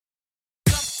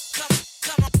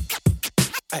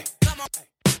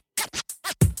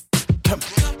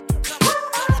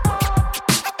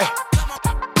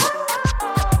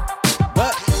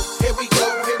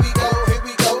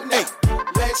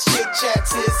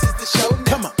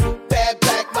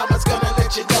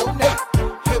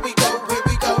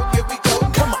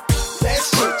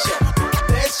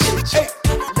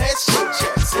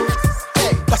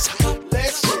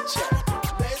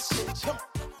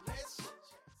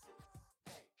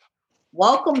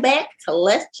Welcome back to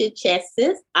Let's Chit Chat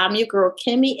Sis. I'm your girl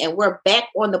Kimmy, and we're back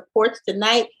on the porch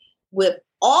tonight with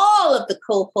all of the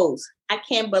co-hosts. I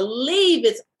can't believe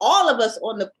it's all of us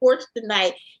on the porch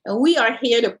tonight, and we are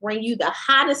here to bring you the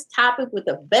hottest topic with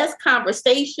the best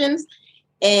conversations,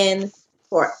 and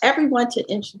for everyone to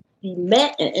be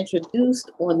met and introduced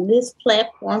on this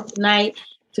platform tonight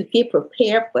to get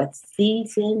prepared for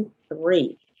season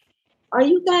 3. Are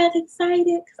you guys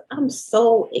excited? I'm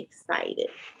so excited.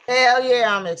 Hell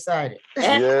yeah, I'm excited.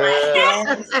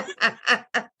 I'm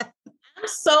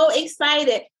so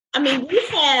excited. I mean, we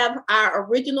have our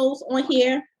originals on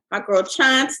here. My girl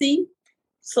Chauncey,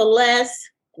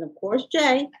 Celeste, and of course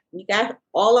Jay. We got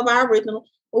all of our originals.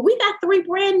 But we got 3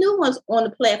 brand new ones on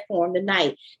the platform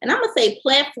tonight. And I'm going to say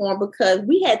platform because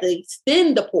we had to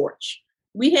extend the porch.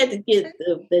 We had to get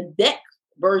the deck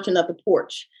version of the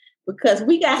porch because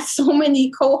we got so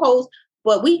many co-hosts.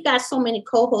 But we got so many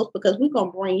co-hosts because we're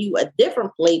going to bring you a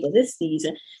different flavor this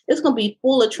season. It's going to be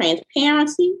full of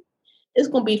transparency. It's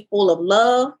going to be full of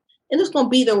love. And it's going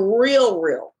to be the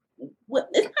real.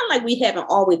 It's not like we haven't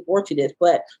always brought you this,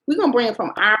 but we're going to bring it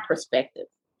from our perspective.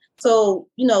 So,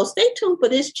 stay tuned for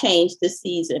this change this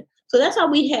season. So that's how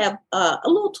we have a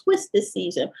little twist this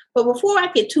season. But before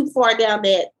I get too far down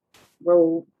that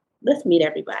road, let's meet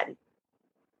everybody.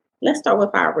 Let's start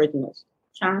with our originals.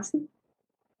 Chauncey?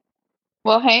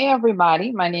 Well, hey,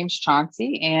 everybody. My name's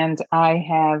Chauncey, and I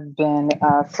have been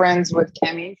friends with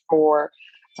Kimmy for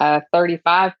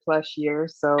 35 plus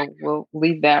years. So we'll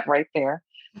leave that right there.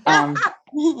 Right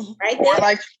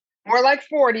there. More like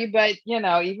 40, but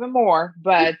even more.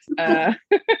 But but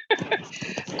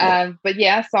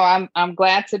yeah, so I'm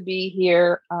glad to be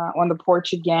here on the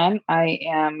porch again. I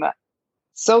am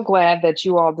so glad that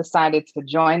you all decided to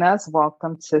join us.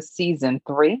 Welcome to season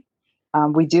 3.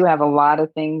 We do have a lot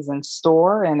of things in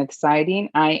store and exciting.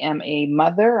 I am a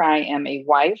mother. I am a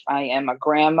wife. I am a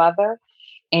grandmother.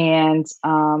 And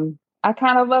I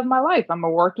kind of love my life. I'm a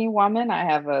working woman. I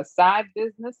have a side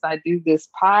business. I do this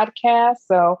podcast.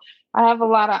 So I have a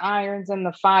lot of irons in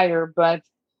the fire, but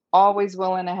always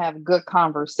willing to have good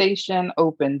conversation,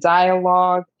 open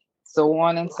dialogue, so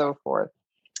on and so forth.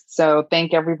 So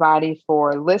thank everybody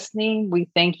for listening. We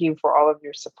thank you for all of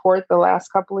your support the last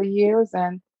couple of years,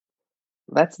 and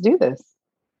let's do this.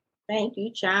 Thank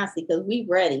you, Chauncey, because we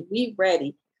ready. We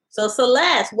ready. So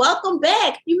Celeste, welcome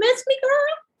back. You missed me,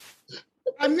 girl?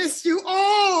 I missed you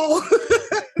all.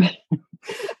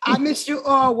 I missed you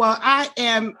all. Well, I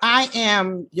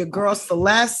am your girl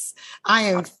Celeste. I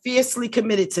am fiercely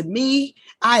committed to me.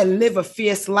 I live a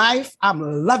fierce life.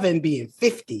 I'm loving being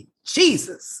 50.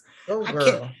 Jesus. Oh,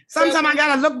 girl. Sometimes I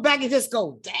gotta look back and just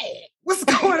go, dang, what's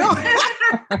going on?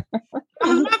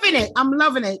 I'm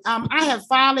loving it. I have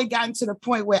finally gotten to the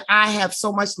point where I have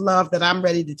so much love that I'm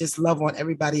ready to just love on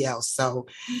everybody else. So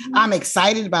I'm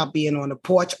excited about being on the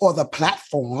porch or the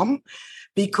platform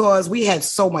because we had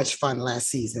so much fun last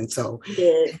season. So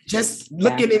just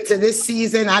looking into this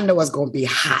season, I know it's going to be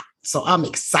hot. So I'm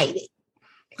excited.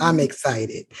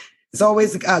 It's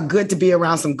always good to be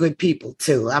around some good people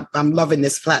too. I'm loving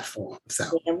this platform. So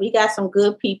and we got some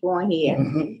good people on here.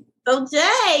 Mm-hmm. So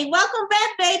Jay, welcome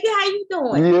back, baby. How you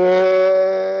doing?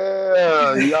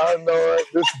 Yeah, y'all know it.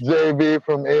 This is JB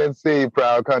from NC,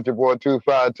 Proud Country Boy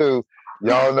 252.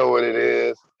 Y'all know what it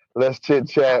is. Let's chit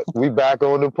chat. We back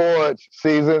on the porch,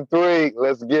 season 3.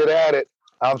 Let's get at it.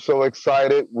 I'm so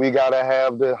excited. We gotta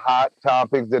have the hot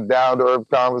topics, the down to earth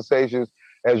conversations,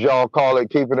 as y'all call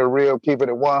it, keeping it real, keeping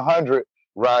it 100,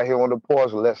 right here on the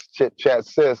porch. Let's chit chat,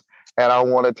 sis. And I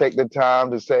want to take the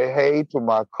time to say hey to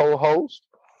my co-host,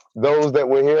 those that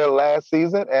were here last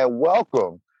season, and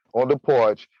welcome on the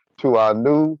porch to our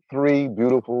new 3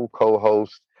 beautiful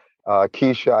co-hosts,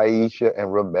 Keisha, Aisha,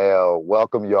 and Ramel.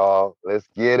 Welcome, y'all. Let's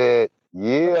get it.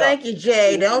 Yeah. Thank you,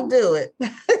 Jay. Don't do it.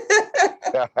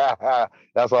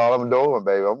 That's all I'm doing,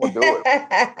 baby. I'm going to do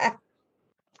it.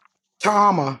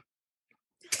 Trauma.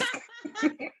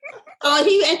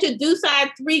 He introduced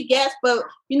our 3 guests, but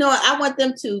I want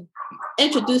them to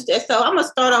introduce themselves. So I'm going to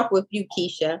start off with you,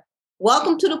 Keisha.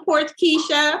 Welcome to the porch,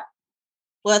 Keisha.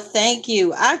 Well, thank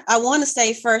you. I want to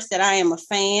say first that I am a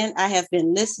fan. I have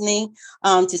been listening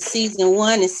to season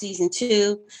 1 and season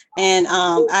 2, and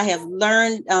I have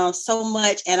learned so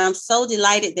much, and I'm so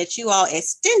delighted that you all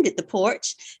extended the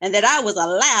porch and that I was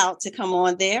allowed to come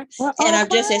on there. And I'm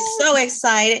just so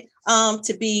excited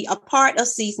to be a part of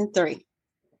season 3.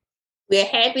 We're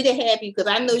happy to have you because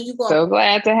I know you're going. So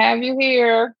glad to have you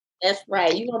here. That's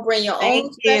right. You're going to bring your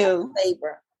Thank own you.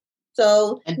 flavor.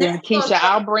 So, and then Keisha,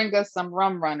 I'll bring us some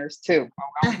rum runners too.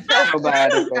 I'm so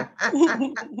glad.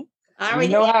 You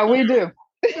know how we do.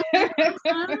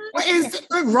 What is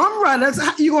rum runners?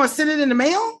 You gonna send it in the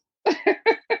mail?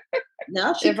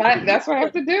 No, that's what I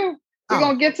have to do. We're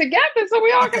gonna get together so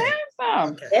we all can have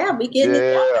some. Okay. Yeah, we getting it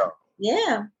together.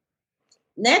 Yeah.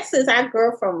 Next is our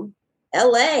girl from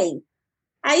LA.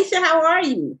 Aisha, how are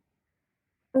you?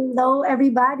 Hello,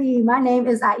 everybody. My name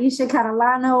is Aisha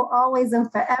Catalano, always and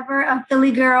forever a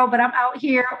Philly girl, but I'm out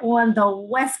here on the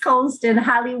West Coast in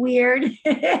Hollywood.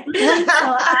 So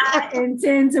I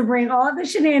intend to bring all the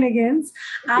shenanigans.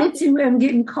 I too am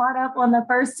getting caught up on the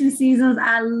first 2 seasons.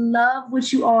 I love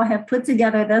what you all have put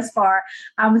together thus far.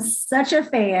 I'm such a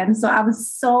fan. So I'm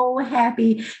so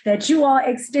happy that you all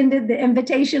extended the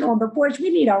invitation on the porch. We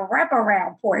need a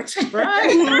wraparound porch.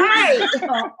 Right.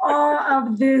 All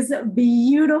of this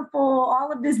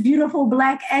beautiful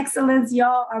Black excellence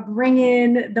y'all are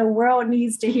bringing. The world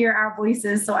needs to hear our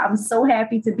voices. So I'm so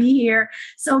happy to be here.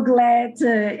 So glad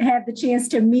to have the chance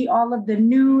to meet all of the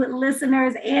new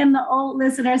listeners and the old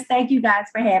listeners. Thank you guys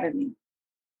for having me.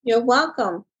 You're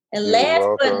welcome. And last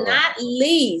but not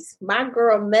least, my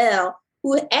girl Mel,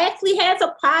 who actually has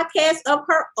a podcast of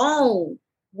her own.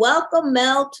 Welcome,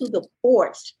 Mel, to the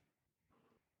porch.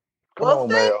 Well,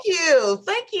 thank you.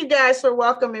 Thank you guys for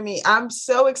welcoming me. I'm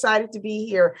so excited to be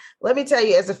here. Let me tell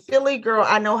you, as a Philly girl,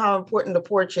 I know how important the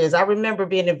porch is. I remember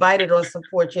being invited on some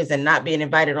porches and not being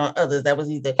invited on others. That was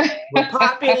either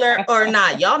popular or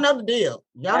not. Y'all know the deal.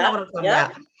 Y'all know what I'm talking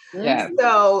about. Yeah.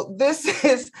 So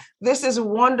this is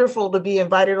wonderful to be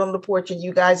invited on the porch, and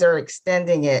you guys are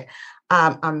extending it.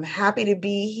 I'm happy to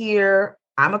be here.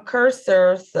 I'm a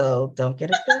cursor, so don't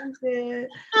get offended.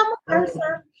 I'm a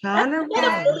cursor. I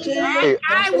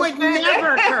would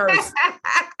never curse.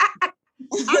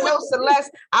 You know,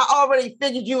 Celeste, I already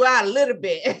figured you out a little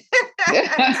bit.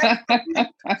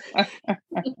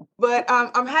 But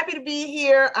I'm happy to be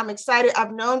here. I'm excited.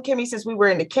 I've known Kimmy since we were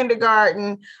in the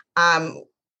kindergarten.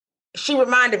 She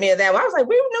reminded me of that. I was like,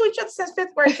 we knew each other since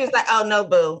 5th grade. She was like, oh, no,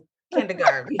 boo,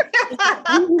 kindergarten.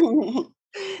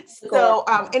 So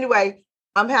anyway,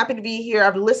 I'm happy to be here.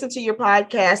 I've listened to your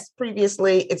podcast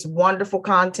previously. It's wonderful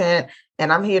content,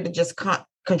 and I'm here to just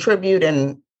contribute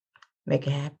and make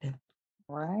it happen.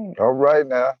 Right. All right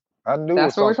now. I knew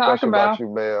That's what we're talking about you,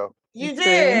 Mel. You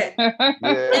did. Yeah. What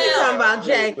are you talking about,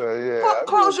 Jay?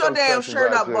 Close your damn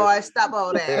shirt up, boy. Stop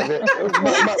all that.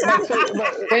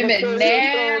 Wait a minute.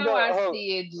 Now I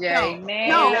see it, Jay.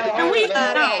 No, when we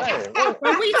started,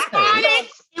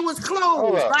 it was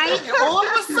closed, right? And all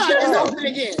of a sudden, it's open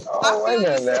again. Wait a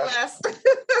minute.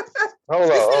 Hold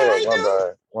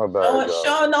on. My bad.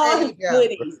 Showing all his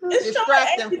goodies.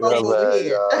 Distracting folks over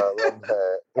here.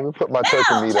 Let me put my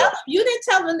turkey meat up. You didn't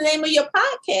tell them the name of your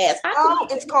podcast.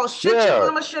 It's called Shit Your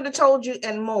Mama Should Have Told You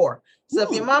and More. So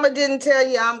if your mama didn't tell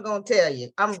you, I'm going to tell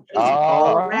you.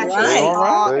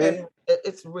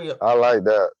 It's real. I like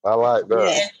that.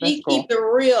 Yeah, she keep it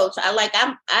real. I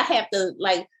have to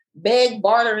beg,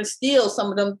 barter, and steal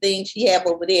some of them things she have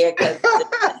over there because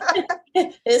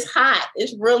it's hot.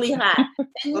 It's really hot.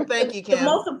 And well, thank you, Kim. The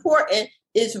most important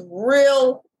is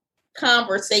real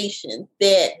conversation.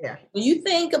 That when you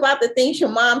think about the things your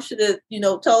mom should have,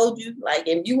 told you,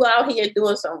 if you out here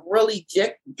doing some really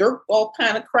jerk off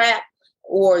kind of crap,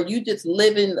 or you just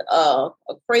living a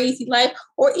crazy life,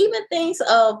 or even things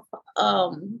of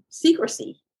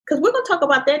secrecy, because we're going to talk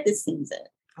about that this season.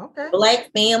 Okay.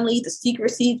 Black family, the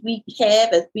secrecies we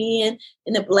have as being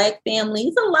in the Black family.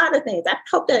 It's a lot of things. I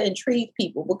hope that intrigues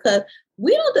people because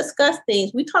we don't discuss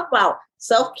things. We talk about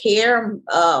self-care,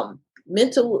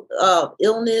 mental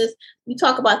illness. We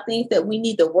talk about things that we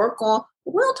need to work on.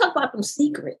 But we don't talk about them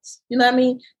secrets. You know what I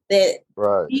mean? That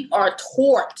we are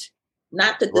taught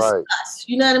not to discuss. Right.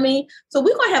 You know what I mean? So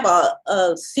we're going to have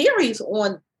a series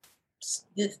on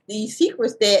these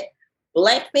secrets that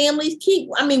Black families keep.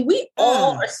 I mean, we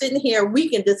all are sitting here. We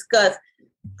can discuss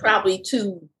probably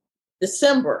to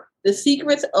December the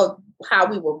secrets of how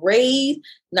we were raised,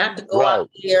 not to go out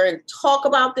there and talk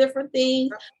about different things.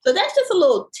 So that's just a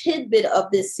little tidbit of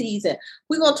this season.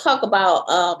 We're going to talk about.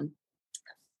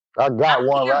 I got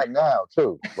one right now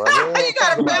too. You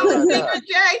got a family secret,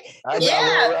 Jay? I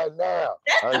got one right now.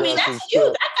 That's you. I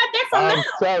got that from I'm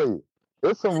telling you.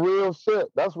 It's some real shit.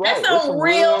 That's right. That's some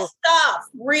real stuff.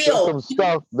 Real. Some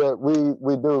stuff that we do.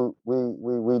 We do.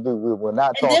 We're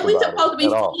not talking about. And then we're supposed to be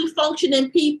fully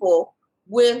functioning people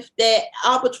with that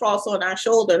albatross on our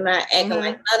shoulder, not acting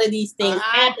like none of these things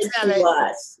happen to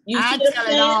us. I tell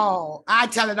it all. I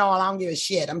don't give a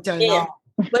shit. I'm telling you all.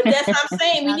 But that's what I'm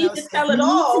saying. We need to tell it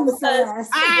all because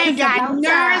I ain't got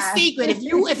no secret. If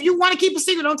you want to keep a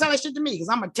secret, don't tell that shit to me because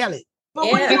I'm gonna tell it. But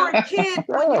when you're a kid,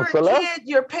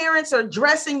 your parents are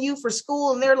dressing you for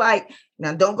school and they're like,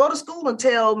 now don't go to school and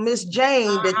tell Miss Jane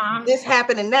that this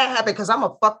happened and that happened because I'm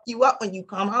gonna fuck you up when you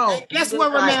come home. Hey, guess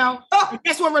what, Ramel?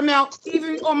 Guess what, Ramel?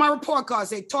 Even on my report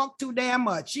cards, they talk too damn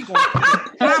much. She going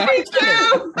me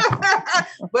too.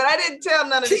 But I didn't tell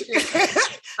none of this shit.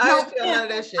 I didn't tell none of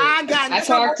that shit. I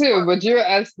talked too, but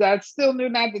I still knew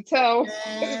not to tell.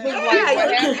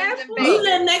 You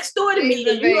live next door to me.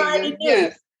 You already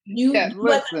knew. Yes.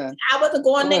 Listen. I wasn't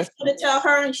going next door to tell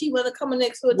her, and she wasn't coming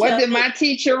next door to tell me. What did my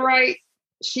teacher write?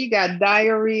 She got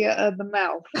diarrhea of the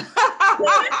mouth.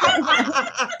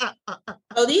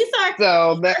 So these are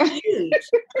huge.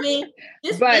 I mean,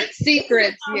 but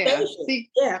secrets,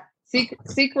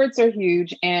 secrets are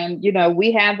huge, and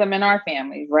we have them in our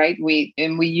families, right? We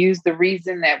use the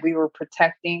reason that we were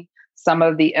protecting some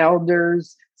of the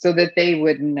elders so that they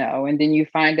would know, and then you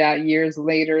find out years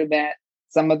later that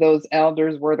some of those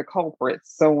elders were the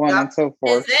culprits, so on and so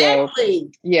forth.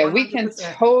 Exactly. So, 100%. We can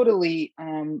totally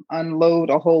unload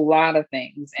a whole lot of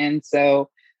things. And so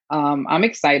I'm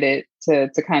excited to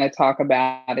kind of talk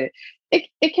about it.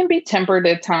 It can be tempered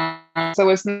at times. So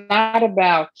it's not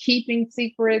about keeping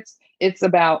secrets. It's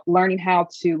about learning how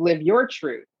to live your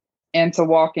truth and to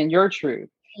walk in your truth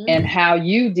and how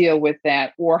you deal with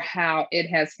that or how it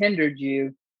has hindered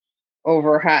you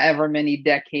over however many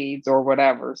decades or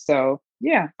whatever. So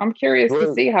yeah, I'm curious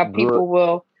to see how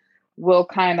people will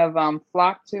kind of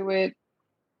flock to it,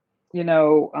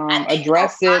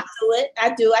 address it.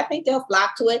 I do. I think they'll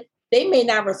flock to it. They may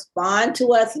not respond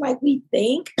to us like we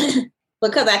think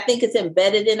because I think it's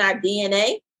embedded in our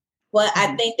DNA, but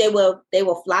I think they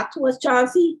will flock to us,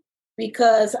 Chauncey,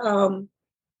 because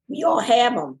we all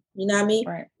have them. You know what I mean?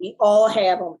 Right. We all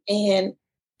have them, and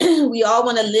we all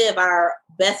want to live our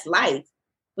best life.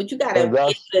 But you got to be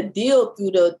able to deal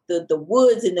through the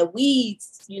woods and the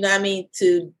weeds, you know what I mean,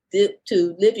 to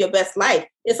live your best life.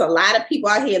 It's a lot of people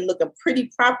out here looking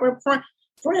pretty proper and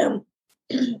prim,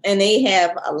 and they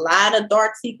have a lot of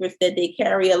dark secrets that they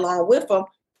carry along with them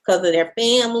because of their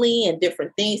family and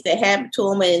different things that happen to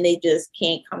them, and they just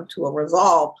can't come to a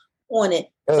resolve on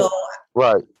it.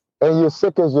 Right. And you're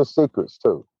sick as your secrets,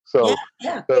 too. So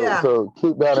keep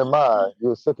that in mind.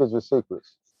 You're sick as your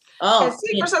secrets. And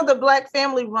Secrets of the Black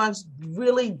Family runs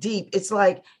really deep. It's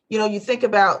like, you think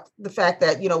about the fact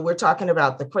that, we're talking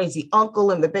about the crazy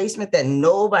uncle in the basement that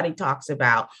nobody talks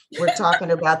about. We're talking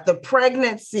about the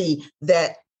pregnancy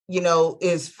that,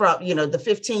 is from, the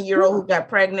 15-year-old who got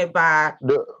pregnant by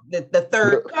the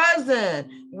third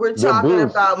cousin. We're talking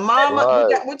about mama.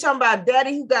 Right. We're talking about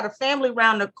daddy who got a family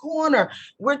around the corner.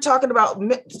 We're talking about,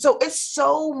 so it's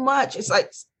so much. It's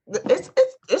like,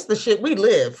 it's the shit we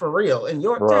live for real in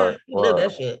Yorktown. We live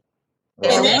that shit.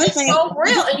 And it's so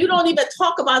real. And you don't even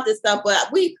talk about this stuff,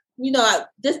 but we,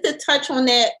 just to touch on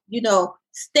that,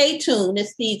 stay tuned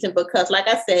this season because like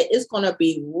I said, it's going to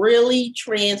be really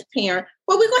transparent,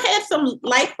 but we're going to have some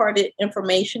lighthearted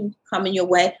information coming your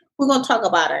way. We're going to talk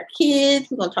about our kids.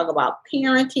 We're going to talk about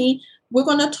parenting. We're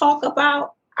going to talk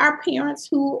about our parents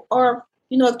who are,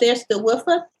 if they're still with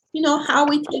us, how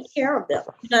we take care of them.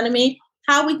 You know what I mean?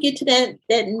 How we get to that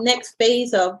next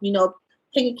phase of,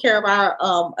 taking care of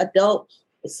our adult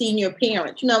senior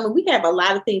parents. We have a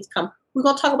lot of things come. We're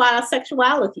going to talk about our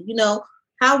sexuality,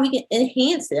 how we can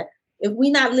enhance it. If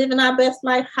we're not living our best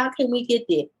life, how can we get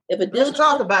there? Let's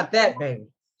talk about that, baby.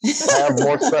 Have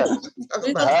more sex.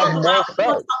 We're going to talk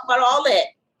about all that.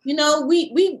 We're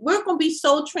going to be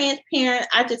so transparent.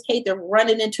 I just hate to run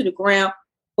it into the ground,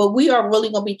 but we are really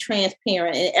going to be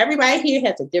transparent. And everybody here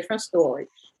has a different story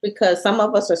because some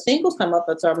of us are single, some of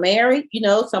us are married,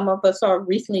 some of us are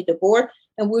recently divorced,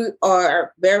 and we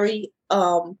are very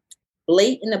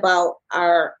blatant about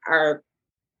our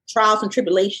trials and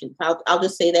tribulations. I'll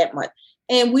just say that much.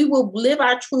 And we will live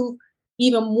our truth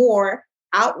even more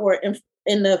outward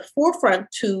in the forefront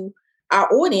to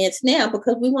our audience now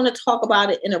because we want to talk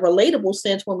about it in a relatable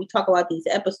sense when we talk about these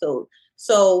episodes.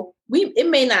 So it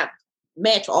may not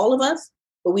match all of us,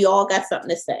 but we all got something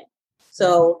to say.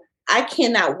 So I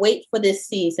cannot wait for this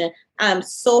season. I'm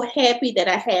so happy that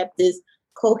I have this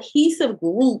cohesive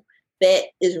group that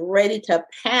is ready to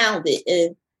pound it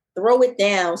and throw it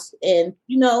down and,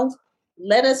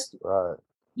 let us,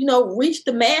 reach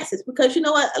the masses. Because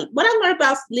what I learned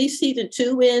about at least season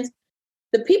 2 is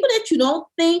the people that you don't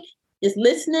think is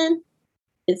listening.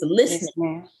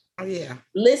 Oh, yeah.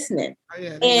 Listening. Oh,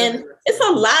 yeah, and it's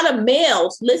a lot of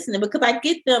males listening because I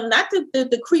get them, not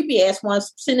the creepy ass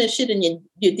ones sending shit in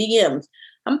your DMs.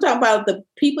 I'm talking about the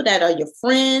people that are your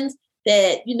friends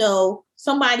that,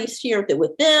 somebody shared it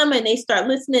with them and they start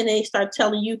listening and they start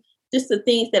telling you just the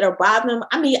things that are bothering them.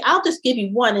 I mean, I'll just give you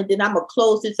one, and then I'm gonna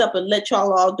close this up and let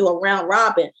y'all all do a round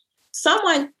robin.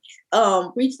 Someone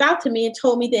reached out to me and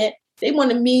told me that they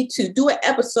wanted me to do an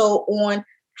episode on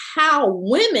how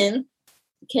women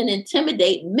can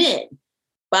intimidate men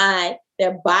by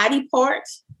their body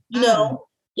parts. You know,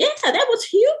 yeah, that was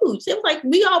huge. It was like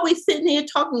we always sitting here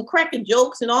talking, cracking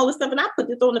jokes and all this stuff. And I put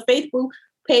this on the Facebook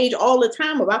page all the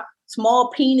time about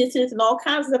small penises and all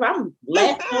kinds of stuff. I'm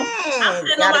laughing. I'm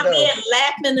sitting on my bed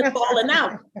laughing and falling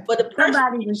out. But the person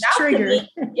was triggered.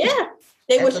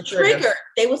 They was triggered.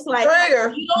 They was like,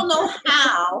 you don't know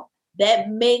how that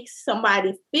makes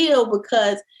somebody feel,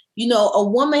 because, you know, a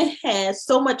woman has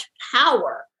so much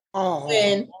power.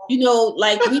 And, you know,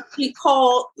 like we be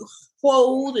called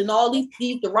quote and all these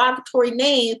derogatory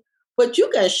names, but you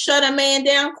can shut a man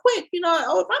down quick. You know,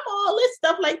 if I'm all this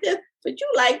stuff like this, but you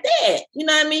like that, you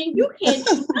know what I mean? You can't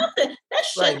do nothing. That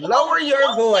shit. Like, lower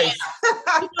your voice.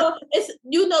 You know, it's,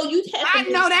 you know, you have to. I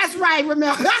know that's right,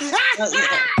 remember.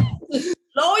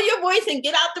 Lower your voice and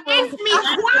get out the room. Ask me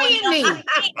quietly.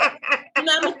 You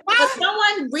know what I mean? But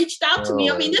someone reached out to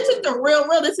me. I mean, this is the real.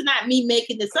 This is not me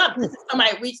making this up. This is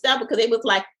somebody reached out because they was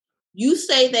like, you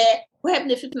say that. What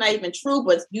happened if it's not even true?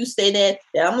 But you say that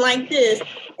I'm like this,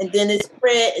 and then it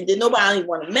spread, and then nobody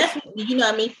want to mess with me. You know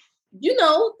what I mean? You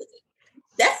know,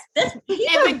 that's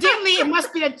evidently it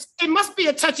must be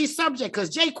a touchy subject because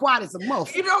Jay Quad is a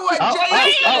muff. You know what, Jay?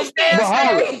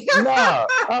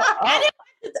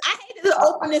 I hated to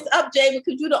open this up, Jay,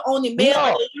 because you're the only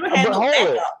male. You don't have no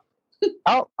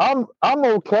backup. I'm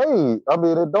okay. I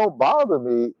mean, it don't bother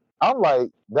me. I'm like,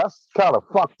 that's kind of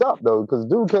fucked up though, because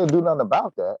dude can't do nothing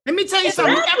about that. Let me tell you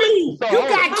something. You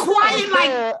got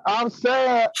quiet I'm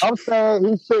saying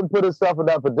he shouldn't put himself in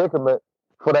that predicament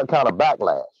for that kind of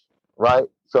backlash, right?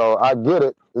 So I get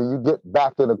it. When you get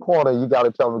backed in the corner, you got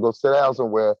to tell him to go sit down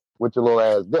somewhere with your little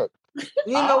ass dick.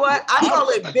 You know what? I call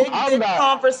it big dick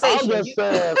conversation.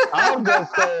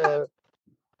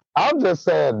 I'm just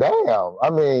saying, damn. I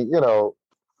mean, you know,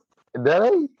 that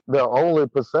ain't the only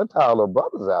percentile of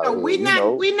brothers out here.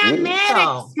 We're not mad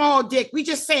at small dick. We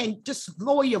just saying, just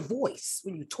lower your voice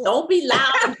when you talk. Don't be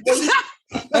loud.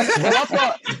 But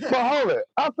hold it.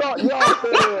 I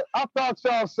thought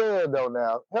y'all said though.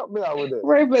 Now help me out with this.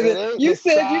 Wait a minute. You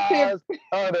said you can't.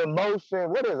 The emotion.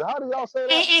 What is it? How do y'all say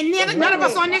that? And none of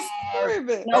us on this.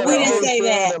 No, we didn't say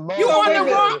that. You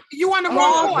on the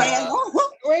wrong one.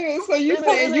 Wait a minute. So you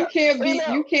saying you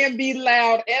can't be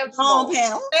loud and small?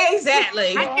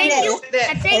 Exactly.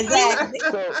 Exactly.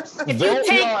 So don't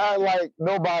y'all act like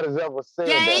nobody's ever said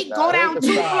that. Go down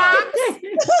 2 blocks.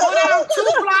 Go down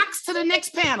 2 blocks to the next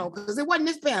panel, because it wasn't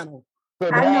this panel.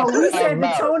 I know. We said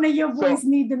the tone of your voice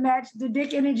need to match the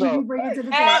dick energy you bring into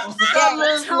the table.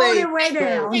 Tone it way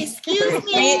down. Excuse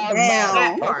me.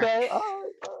 Okay.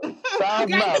 Sounds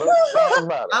matter.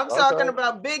 I'm talking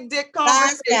about big dick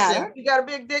conversation. You got a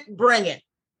big dick, bring it.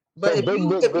 But if you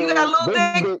got a little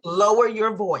dick, lower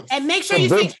your voice. And make sure you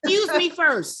say, excuse me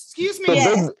first. Excuse me.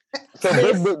 Yes. So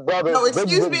big brother. No,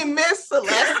 excuse me, Miss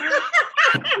Celeste.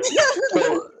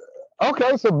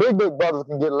 Okay, so big brothers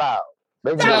can get loud.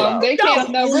 They can't. They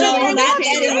can't get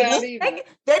loud.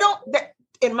 They don't.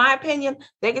 In my opinion,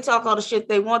 they can talk all the shit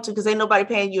they want to because ain't nobody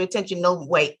paying you attention no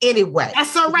way anyway.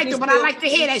 That's all right, but I like to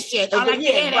hear that shit. I like to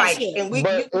hear that shit. And you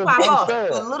can pop off.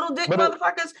 The little dick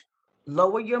motherfuckers,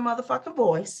 lower your motherfucking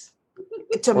voice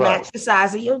to match the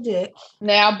size of your dick.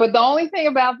 Now, but the only thing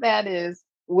about that is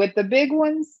with the big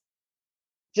ones,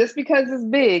 just because it's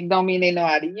big don't mean they know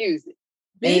how to use it.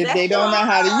 And if they don't know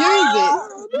how to use it,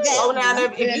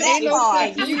 if you ain't no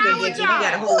sense using it, you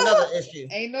got a whole other issue.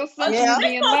 Ain't no sense in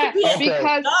being loud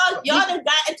because y'all done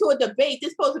got into a debate. This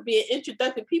is supposed to be an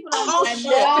introduction. People don't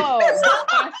know.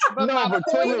 But my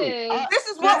point is, this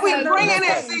is what we bring in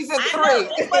season 3.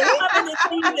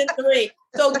 Season 3.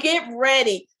 So get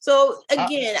ready. So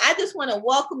again, I just want to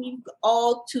welcome you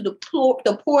all to the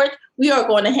porch. We are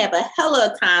going to have a hell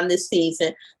of a time this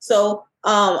season. So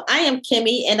I am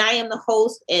Kimmy, and I am the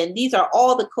host, and these are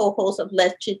all the co-hosts of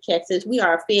Let's Chit Chat. We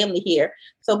are a family here.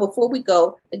 So before we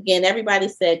go, again, everybody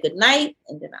said good night,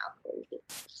 and then I'll close it.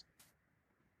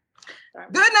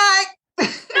 Good night.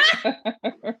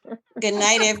 Good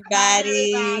night,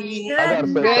 everybody.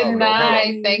 Good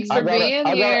night. Thanks for being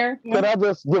here. Can I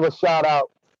just give a shout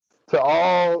out to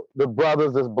all the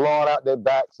brothers that's blowing out their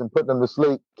backs and putting them to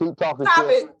sleep? Keep talking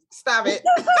shit. Stop it.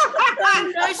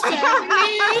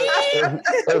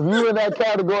 If you in that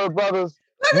category, brothers,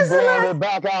 you blowing their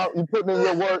back out, you putting in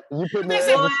your work, you putting in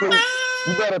your sleep,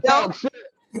 you better talk shit.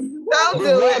 Don't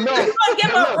do it. No.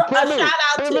 Give a shout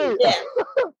out to them.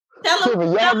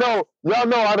 Kimmy, y'all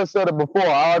know I done said it before.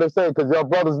 I already said because your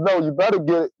brothers know you better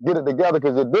get it together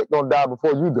because your dick gonna die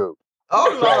before you do.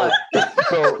 Oh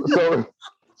Lord.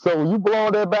 So when you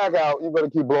blowing that back out, you better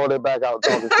keep blowing that back out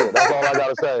talking shit. That's all I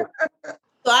gotta say.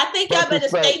 So I think y'all better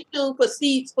stay tuned for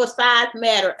Size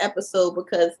Matter episode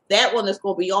because that one is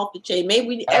going to be off the chain.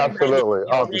 Maybe absolutely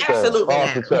off the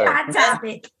chain. Hot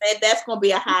topic. That's going to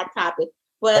be a hot topic.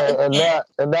 But and now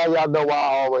y'all know why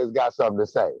I always got something to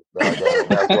say. That's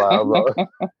why I'm.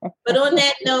 But on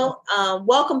that note,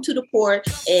 welcome to the Porch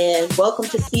and welcome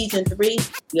to season 3.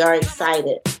 We are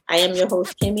excited. I am your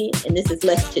host Kimmy, and this is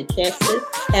Let's Chit Chat.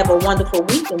 Have a wonderful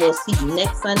week, and we'll see you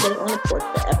next Sunday on the Porch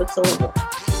for episode 1.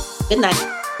 Good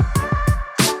night.